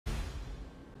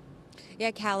Yeah,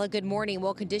 Kala, good morning.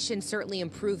 Well, conditions certainly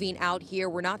improving out here.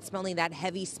 We're not smelling that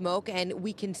heavy smoke, and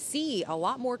we can see a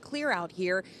lot more clear out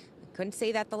here. Couldn't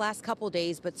say that the last couple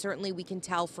days, but certainly we can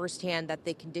tell firsthand that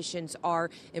the conditions are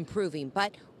improving.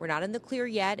 But we're not in the clear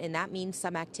yet, and that means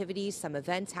some activities, some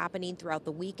events happening throughout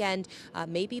the weekend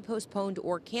may be postponed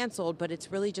or canceled, but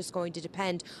it's really just going to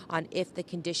depend on if the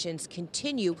conditions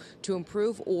continue to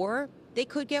improve or they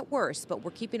could get worse, but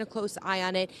we're keeping a close eye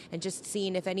on it and just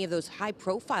seeing if any of those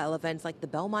high-profile events like the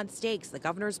Belmont Stakes, the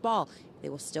Governor's Ball, they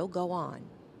will still go on.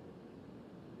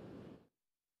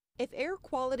 If air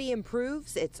quality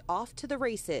improves, it's off to the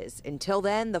races. Until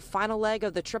then, the final leg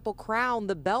of the Triple Crown,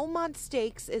 the Belmont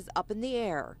Stakes, is up in the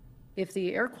air. If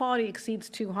the air quality exceeds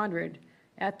 200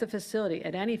 at the facility,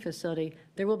 at any facility,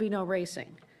 there will be no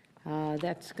racing.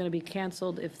 That's going to be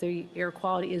canceled if the air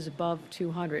quality is above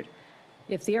 200.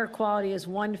 If the air quality is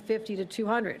 150 to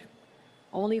 200,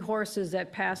 only horses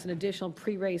that pass an additional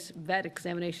pre-race vet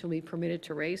examination will be permitted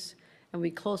to race. And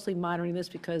we're closely monitoring this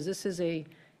because this is a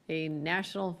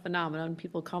national phenomenon.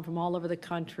 People come from all over the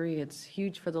country. It's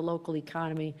huge for the local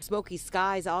economy. Smoky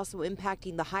skies also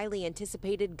impacting the highly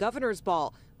anticipated Governor's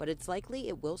Ball, but it's likely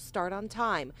it will start on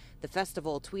time. The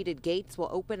festival tweeted gates will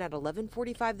open at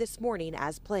 11:45 this morning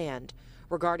as planned.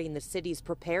 Regarding the city's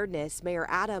preparedness, Mayor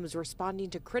Adams responding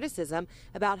to criticism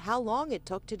about how long it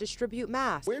took to distribute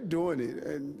masks. We're doing it,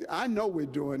 and I know we're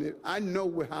doing it. I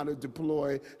know how to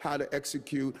deploy, how to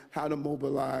execute, how to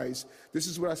mobilize. This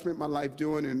is what I spent my life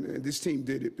doing, and this team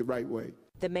did it the right way.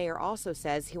 The mayor also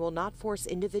says he will not force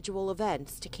individual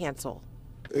events to cancel.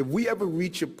 If we ever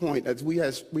reach a point, as we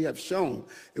have shown,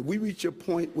 if we reach a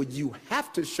point where you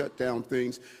have to shut down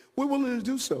things, we're willing to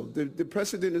do so. The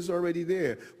precedent is already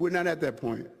there. We're not at that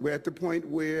point. We're at the point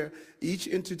where each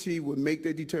entity will make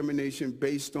their determination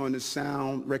based on the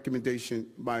sound recommendation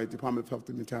by the Department of Health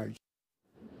and Mental.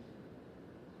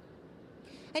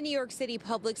 And New York City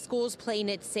Public Schools playing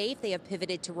it safe. They have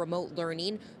pivoted to remote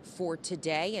learning for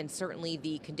today, and certainly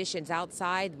the conditions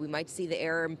outside, we might see the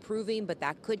air improving, but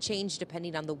that could change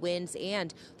depending on the winds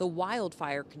and the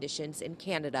wildfire conditions in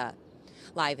Canada.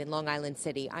 Live in Long Island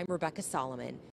City, I'm Rebecca Solomon.